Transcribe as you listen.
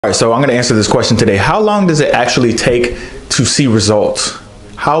All right, so I'm going to answer this question today. How long does it actually take to see results?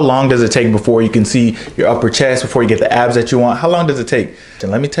 How long does it take before you can see your upper chest, before you get the abs that you want? How long does it take? And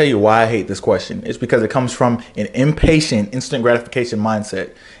let me tell you why I hate this question. It's because it comes from an impatient, instant gratification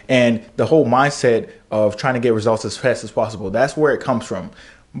mindset. And the whole mindset of trying to get results as fast as possible, that's where it comes from.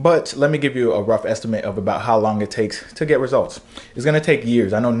 But let me give you a rough estimate of about how long it takes to get results. It's going to take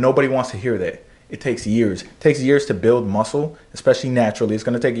years. I know nobody wants to hear that. It takes years. It takes years to build muscle, especially naturally. It's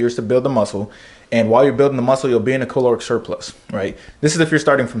going to take years to build the muscle. And while you're building the muscle, you'll be in a caloric surplus, right? This is if you're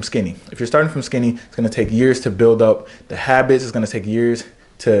starting from skinny. If you're starting from skinny, it's going to take years to build up the habits. It's going to take years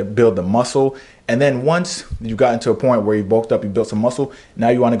to build the muscle. And then once you've gotten to a point where you bulked up, you built some muscle, now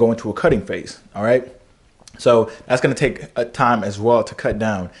you want to go into a cutting phase, all right? So that's going to take a time as well to cut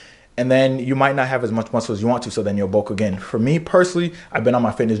down. And then you might not have as much muscle as you want to, so then you'll bulk again. For me personally, I've been on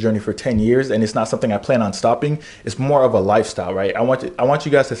my fitness journey for 10 years, and it's not something I plan on stopping. It's more of a lifestyle, right? I want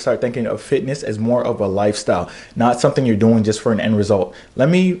you guys to start thinking of fitness as more of a lifestyle, not something you're doing just for an end result. Let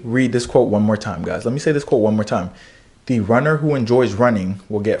me read this quote one more time, guys. Let me say this quote one more time. The runner who enjoys running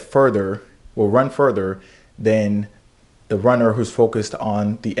will run further than the runner who's focused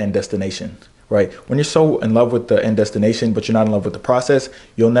on the end destination. Right? When you're so in love with the end destination, but you're not in love with the process,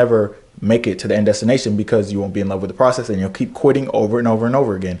 you'll never make it to the end destination because you won't be in love with the process, and you'll keep quitting over and over and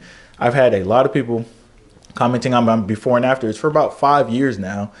over again. I've had a lot of people commenting on my before and afters for about 5 years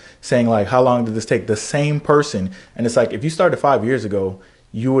now, saying like, how long did this take? The same person. And it's like, if you started 5 years ago,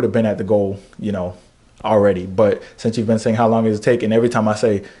 you would have been at the goal, already. But since you've been saying how long does it take, and every time I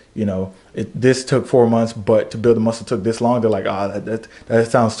say, this took 4 months, but to build the muscle took this long, they're like, that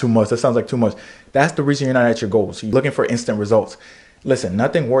sounds too much. That sounds like too much. That's the reason you're not at your goals. You're looking for instant results. Listen,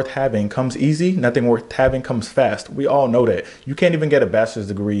 nothing worth having comes easy. Nothing worth having comes fast. We all know that. You can't even get a bachelor's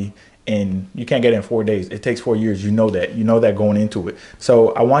degree you can't get it in 4 days. It takes 4 years. You know that going into it.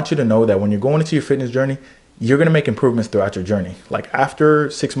 So I want you to know that when you're going into your fitness journey, you're going to make improvements throughout your journey. Like after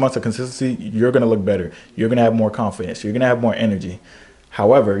 6 months of consistency, you're going to look better. You're going to have more confidence. You're going to have more energy.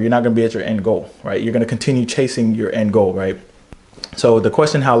 However, you're not going to be at your end goal, right? You're going to continue chasing your end goal, right? So the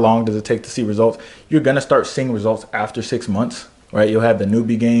question, how long does it take to see results? You're going to start seeing results after 6 months, right? You'll have the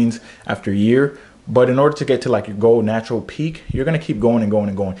newbie gains after a year. But in order to get to like your goal natural peak, you're going to keep going and going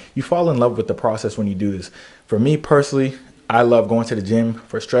and going. You fall in love with the process when you do this. For me personally, I love going to the gym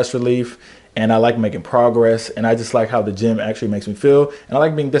for stress relief, and I like making progress, and I just like how the gym actually makes me feel, and I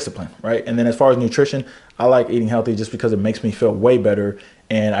like being disciplined, right? And then as far as nutrition, I like eating healthy just because it makes me feel way better,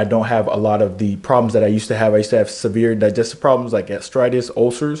 and I don't have a lot of the problems that I used to have. I used to have severe digestive problems like gastritis,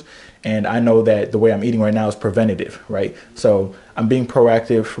 ulcers, and I know that the way I'm eating right now is preventative, right? So I'm being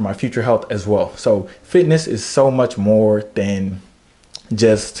proactive for my future health as well. So fitness is so much more than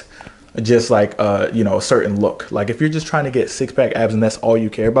just like a certain look. Like if you're just trying to get six-pack abs and that's all you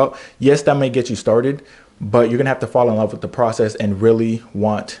care about, yes, that may get you started, but you're gonna have to fall in love with the process and really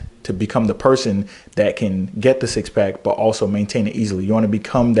want to become the person that can get the six-pack but also maintain it easily. You want to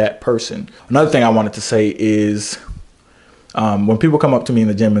become that person. Another thing I wanted to say is when people come up to me in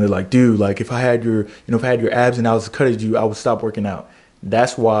the gym and they're like, dude, like if I had your abs and I was as cut as you, I would stop working out.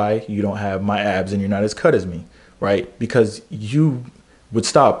 That's why you don't have my abs and you're not as cut as me, right? Because you would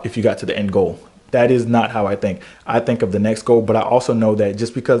stop if you got to the end goal. That is not how I think. I think of the next goal, but I also know that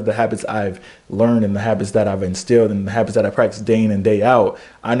just because the habits I've learned and the habits that I've instilled and the habits that I practice day in and day out,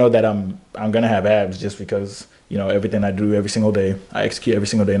 I know that I'm gonna have abs just because everything I do every single day, I execute every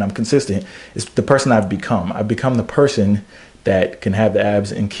single day, and I'm consistent. It's the person I've become. I've become the person that can have the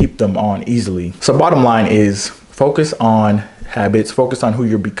abs and keep them on easily. So bottom line is focus on habits, focus on who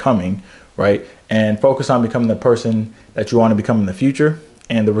you're becoming, right? And focus on becoming the person that you want to become in the future,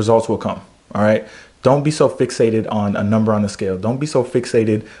 and the results will come. All right. Don't be so fixated on a number on the scale. Don't be so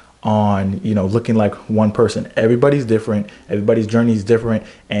fixated on, looking like one person. Everybody's different. Everybody's journey is different.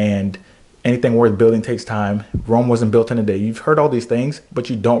 And anything worth building takes time. Rome wasn't built in a day. You've heard all these things, but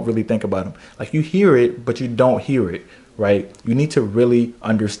you don't really think about them. Like you hear it, but you don't hear it. Right. You need to really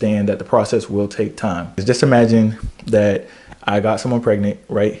understand that the process will take time. Just imagine that I got someone pregnant,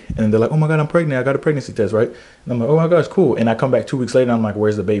 right? And they're like, oh my God, I'm pregnant. I got a pregnancy test, right? And I'm like, oh my gosh, cool. And I come back 2 weeks later and I'm like,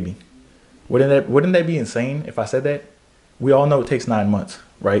 where's the baby? Wouldn't that be insane if I said that? We all know it takes 9 months,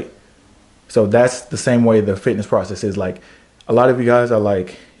 right? So that's the same way the fitness process is. Like a lot of you guys are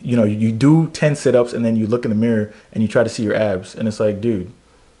like, you do 10 sit-ups and then you look in the mirror and you try to see your abs. And it's like, dude,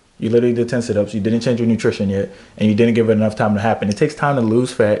 you literally did 10 sit-ups. You didn't change your nutrition yet, and you didn't give it enough time to happen. It takes time to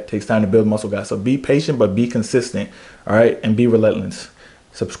lose fat. It takes time to build muscle, guys. So be patient, but be consistent, all right? And be relentless.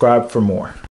 Subscribe for more.